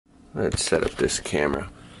Let's set up this camera.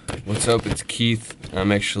 What's up? It's Keith. I'm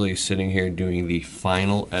actually sitting here doing the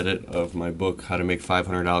final edit of my book, How to Make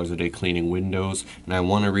 $500 a Day Cleaning Windows, and I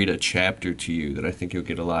want to read a chapter to you that I think you'll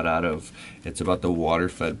get a lot out of. It's about the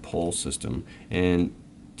water-fed pole system, and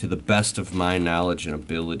to the best of my knowledge and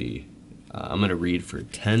ability, I'm going to read for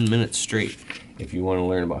 10 minutes straight if you want to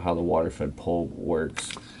learn about how the water-fed pole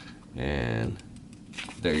works. And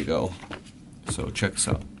there you go. So check this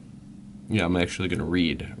out. Yeah, I'm actually going to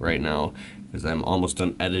read right now because I'm almost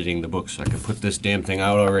done editing the book, so I can put this damn thing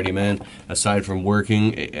out already, man. Aside from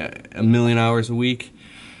working a million hours a week,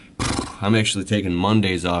 I'm actually taking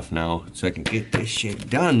Mondays off now so I can get this shit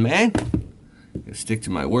done, man. Gotta stick to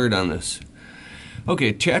my word on this.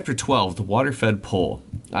 Okay, chapter 12, the water-fed pole.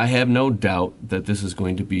 I have no doubt that this is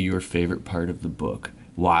going to be your favorite part of the book.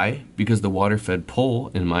 Why? Because the water-fed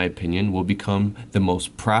pole, in my opinion, will become the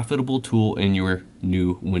most profitable tool in your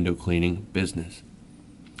new window cleaning business.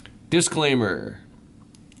 Disclaimer.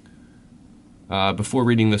 Before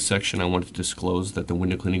reading this section, I want to disclose that the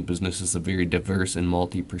window cleaning business is a very diverse and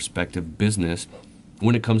multi-perspective business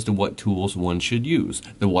when it comes to what tools one should use.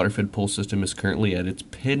 The water-fed pole system is currently at its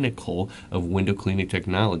pinnacle of window cleaning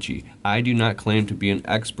technology. I do not claim to be an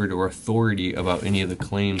expert or authority about any of the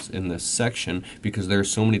claims in this section because there are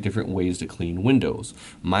so many different ways to clean windows.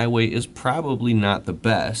 My way is probably not the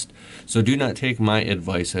best, so do not take my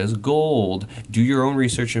advice as gold. Do your own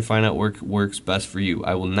research and find out what works best for you.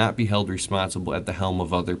 I will not be held responsible at the helm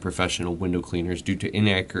of other professional window cleaners due to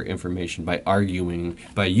inaccurate information by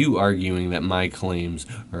you arguing that my claims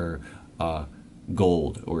are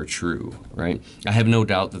gold or true, right? I have no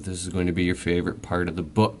doubt that this is going to be your favorite part of the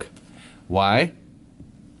book. Why?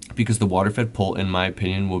 Because the water-fed pole, in my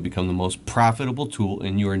opinion, will become the most profitable tool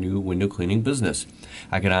in your new window cleaning business.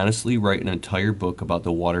 I could honestly write an entire book about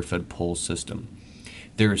the water-fed pole system.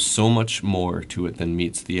 There is so much more to it than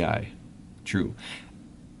meets the eye. True.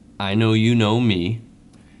 I know you know me,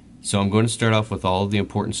 so I'm going to start off with all of the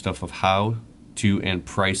important stuff of how to and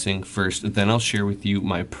pricing first. Then I'll share with you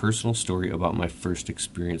my personal story about my first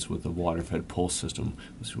experience with the water-fed pole system,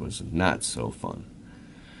 which was not so fun.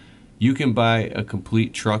 You can buy a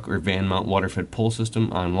complete truck or van mount water-fed pole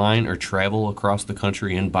system online or travel across the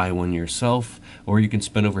country and buy one yourself, or you can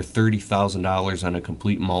spend over $30,000 on a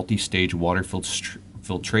complete multi-stage water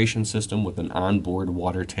filtration system with an onboard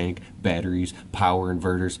water tank, batteries, power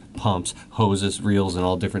inverters, pumps, hoses, reels, and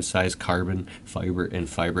all different size carbon, fiber, and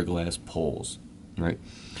fiberglass poles. Right?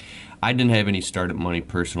 I didn't have any startup money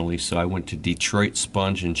personally, so I went to Detroit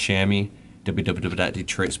Sponge and Chamois,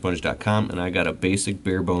 www.detroitsponge.com, and I got a basic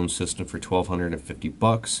bare bones system for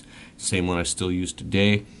 $1,250. Same one I still use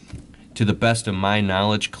today. To the best of my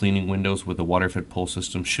knowledge, cleaning windows with a water-fed pole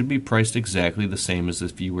system should be priced exactly the same as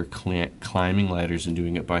if you were climbing ladders and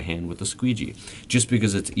doing it by hand with a squeegee. Just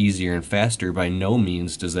because it's easier and faster, by no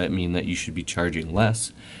means does that mean that you should be charging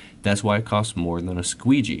less. That's why it costs more than a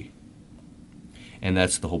squeegee. And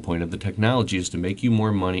that's the whole point of the technology, is to make you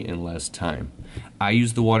more money in less time. I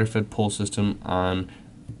use the water-fed pole system on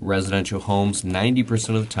residential homes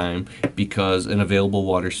 90% of the time because an available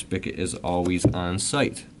water spigot is always on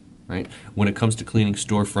site. Right? When it comes to cleaning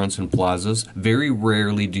storefronts and plazas, very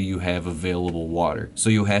rarely do you have available water,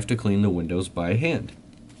 so you'll have to clean the windows by hand.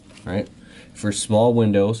 Right? For small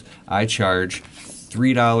windows, I charge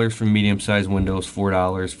 $3 for medium-sized windows,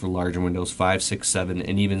 $4 for larger windows, $5, $6, $7,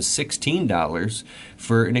 and even $16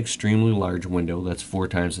 for an extremely large window that's 4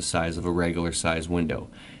 times the size of a regular size window.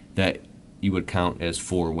 That you would count as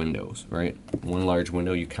 4 windows, right? One large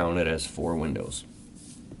window, you count it as 4 windows.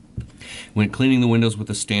 When cleaning the windows with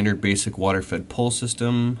a standard basic water-fed pole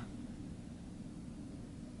system,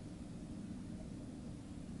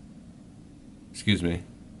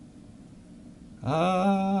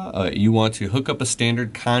 you want to hook up a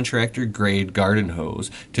standard contractor-grade garden hose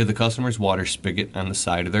to the customer's water spigot on the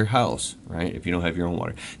side of their house, right, if you don't have your own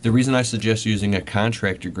water. The reason I suggest using a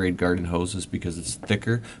contractor-grade garden hose is because it's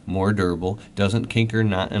thicker, more durable, doesn't kink or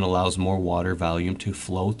knot, and allows more water volume to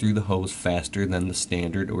flow through the hose faster than the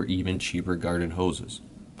standard or even cheaper garden hoses.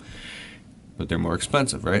 But they're more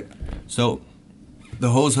expensive, right? So the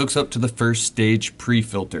hose hooks up to the first stage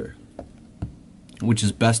pre-filter, which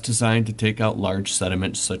is best designed to take out large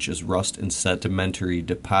sediments such as rust and sedimentary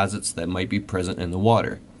deposits that might be present in the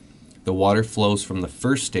water. The water flows from the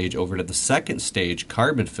first stage over to the second stage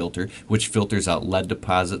carbon filter, which filters out lead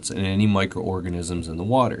deposits and any microorganisms in the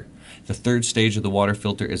water. The third stage of the water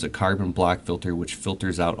filter is a carbon block filter, which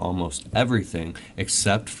filters out almost everything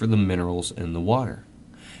except for the minerals in the water.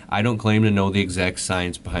 I don't claim to know the exact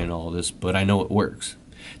science behind all of this, but I know it works.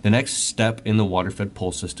 The next step in the water-fed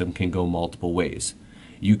pole system can go multiple ways.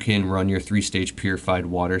 You can run your 3-stage purified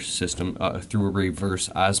water system through a reverse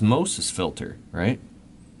osmosis filter, right?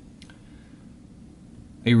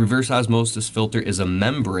 A reverse osmosis filter is a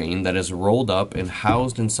membrane that is rolled up and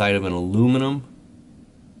housed inside of an aluminum.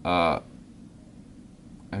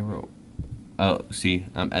 See,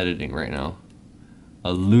 I'm editing right now.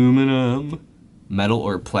 Aluminum, metal,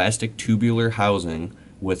 or plastic tubular housing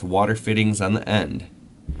with water fittings on the end.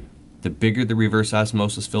 The bigger the reverse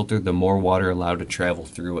osmosis filter, the more water allowed to travel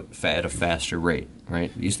through it at a faster rate,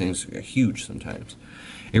 right? These things are huge sometimes.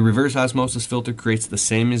 A reverse osmosis filter creates the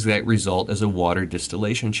same exact result as a water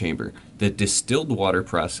distillation chamber. The distilled water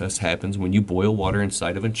process happens when you boil water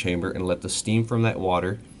inside of a chamber and let the steam from that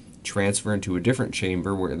water transfer into a different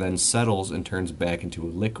chamber where it then settles and turns back into a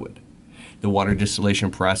liquid. The water distillation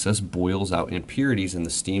process boils out impurities and the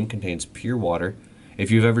steam contains pure water. If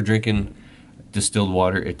you've ever drinking distilled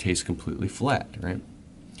water, it tastes completely flat, right?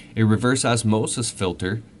 A reverse osmosis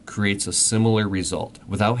filter creates a similar result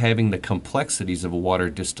without having the complexities of a water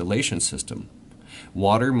distillation system.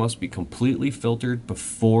 Water must be completely filtered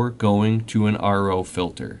before going to an RO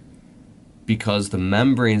filter because the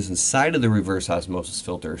membranes inside of the reverse osmosis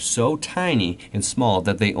filter are so tiny and small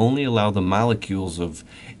that they only allow the molecules of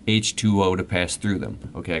H2O to pass through them.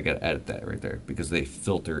 Okay, I gotta edit that right there because they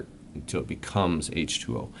filter until it becomes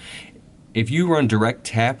H2O. If you run direct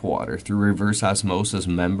tap water through reverse osmosis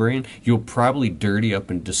membrane, you'll probably dirty up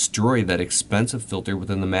and destroy that expensive filter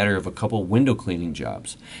within the matter of a couple window cleaning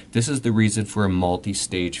jobs. This is the reason for a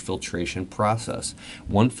multi-stage filtration process.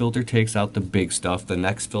 One filter takes out the big stuff, the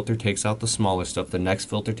next filter takes out the smaller stuff, the next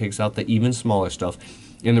filter takes out the even smaller stuff,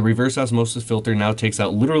 and the reverse osmosis filter now takes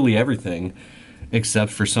out literally everything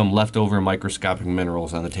except for some leftover microscopic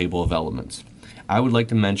minerals on the table of elements. I would like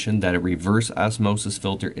to mention that a reverse osmosis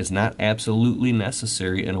filter is not absolutely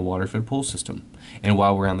necessary in a water-fed pool system. And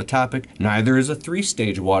while we're on the topic, neither is a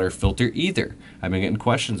 3-stage water filter either. I've been getting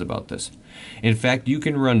questions about this. In fact, you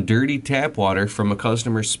can run dirty tap water from a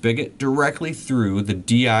customer's spigot directly through the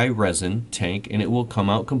DI resin tank and it will come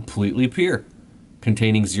out completely pure,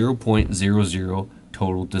 containing 0.00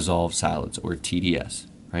 total dissolved solids, or TDS,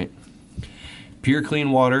 right? Pure clean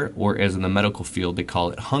water, or as in the medical field they call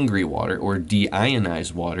it hungry water or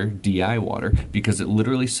deionized water, DI water, because it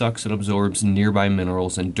literally sucks and absorbs nearby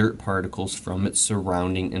minerals and dirt particles from its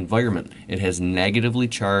surrounding environment. It has negatively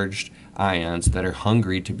charged ions that are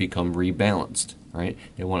hungry to become rebalanced, right?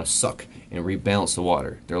 They want to suck and rebalance the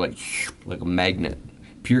water. They're like a magnet.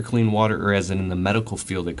 Pure clean water, or as in the medical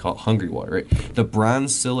field they call it hungry water, right? The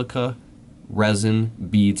bronze silica resin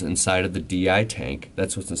beads inside of the DI tank,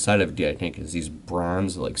 that's what's inside of a DI tank, is these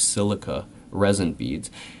bronze like silica resin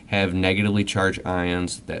beads, have negatively charged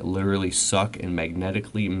ions that literally suck and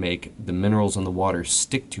magnetically make the minerals in the water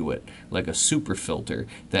stick to it like a super filter,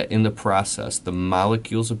 that in the process the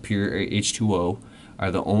molecules of pure H2O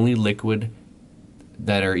are the only liquid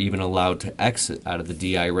that are even allowed to exit out of the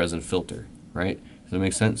DI resin filter, right? Does that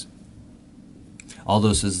make sense? Although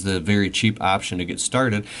this is the very cheap option to get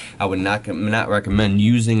started, I would not recommend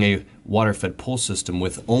using a water-fed pool system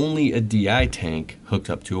with only a DI tank hooked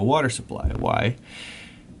up to a water supply. Why?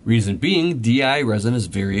 Reason being, DI resin is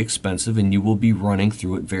very expensive and you will be running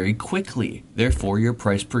through it very quickly. Therefore, your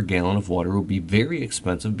price per gallon of water will be very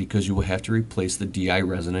expensive because you will have to replace the DI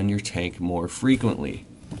resin in your tank more frequently.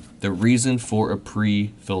 The reason for a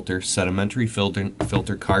pre-filter, sedimentary filter,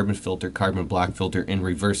 carbon block filter, and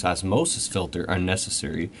reverse osmosis filter are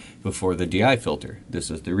necessary before the DI filter.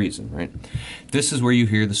 This is the reason, right? This is where you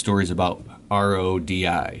hear the stories about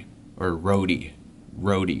RODI, or RODI,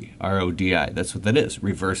 RODI. That's what that is.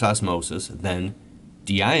 Reverse osmosis, then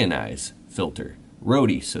deionize filter,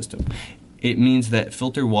 RODI system. It means that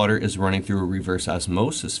filtered water is running through a reverse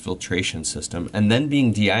osmosis filtration system and then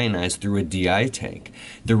being deionized through a DI tank.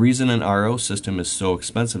 The reason an RO system is so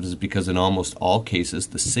expensive is because in almost all cases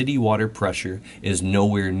the city water pressure is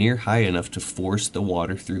nowhere near high enough to force the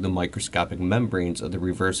water through the microscopic membranes of the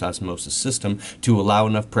reverse osmosis system to allow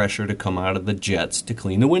enough pressure to come out of the jets to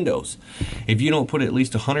clean the windows. If you don't put at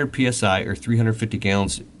least 100 psi or 350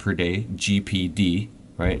 gallons per day, GPD,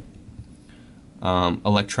 right?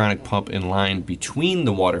 Electronic pump in line between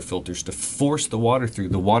the water filters to force the water through,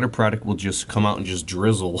 the water product will just come out and just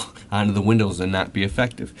drizzle onto the windows and not be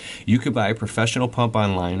effective. You could buy a professional pump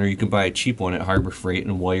online, or you can buy a cheap one at Harbor Freight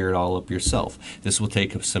and wire it all up yourself. This will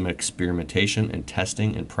take some experimentation and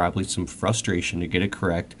testing and probably some frustration to get it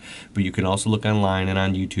correct, but you can also look online and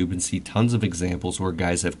on YouTube and see tons of examples where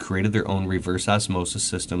guys have created their own reverse osmosis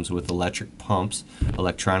systems with electronic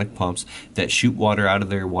pumps that shoot water out of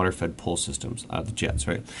their water-fed pool systems. the jets,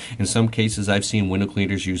 right? In some cases, I've seen window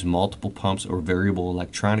cleaners use multiple pumps or variable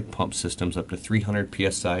electronic pump systems up to 300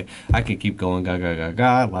 psi. I can keep going, ga ga ga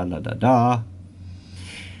ga, la la da da.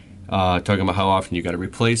 Talking about how often you got to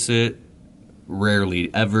replace it. Rarely,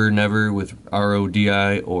 ever, never with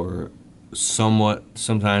RODI, or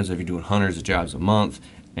sometimes if you're doing hundreds of jobs a month.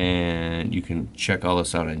 And you can check all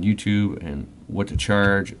this out on YouTube, and what to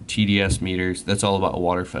charge, TDS meters. That's all about a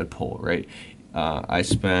water fed pole, right? I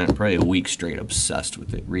spent probably a week straight obsessed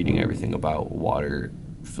with it, reading everything about water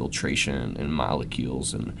filtration and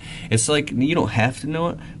molecules. And it's like, you don't have to know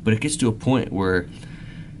it, but it gets to a point where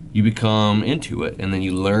you become into it, and then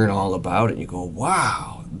you learn all about it, and you go,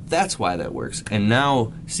 wow, that's why that works. And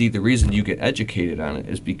now, see, the reason you get educated on it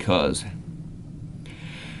is because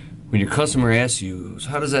when your customer asks you, so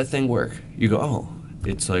how does that thing work? You go, oh,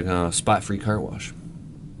 it's like a spot-free car wash.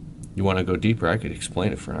 You want to go deeper, I could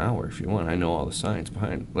explain it for an hour if you want. I know all the science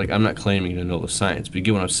behind it. Like, I'm not claiming to know the science, but you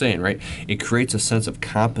get what I'm saying, right? It creates a sense of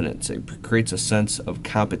competence. It creates a sense of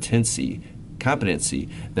competency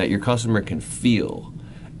that your customer can feel.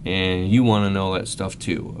 And you want to know that stuff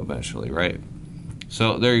too, eventually, right?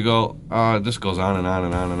 So there you go. This goes on and on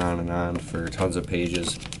and on and on and on for tons of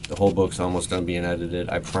pages. The whole book's almost done being edited.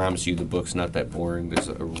 I promise you the book's not that boring. There's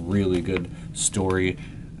a really good story.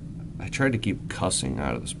 I tried to keep cussing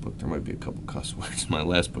out of this book. There might be a couple cuss words. My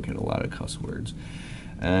last book had a lot of cuss words.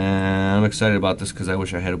 And I'm excited about this because I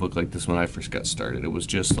wish I had a book like this when I first got started. It was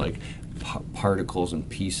just like particles and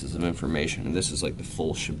pieces of information. And this is like the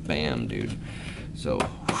full shabam, dude. So,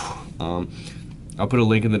 I'll put a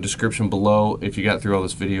link in the description below. If you got through all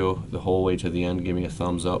this video the whole way to the end, give me a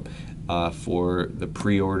thumbs up. For the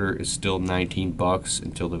pre-order is still $19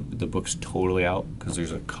 until the book's totally out, because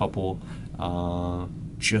there's a couple,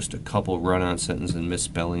 just a couple run-on sentence and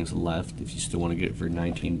misspellings left. If you still want to get it for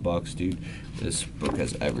 $19, dude, this book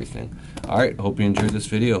has everything. All right, hope you enjoyed this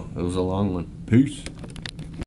video. It was a long one. Peace.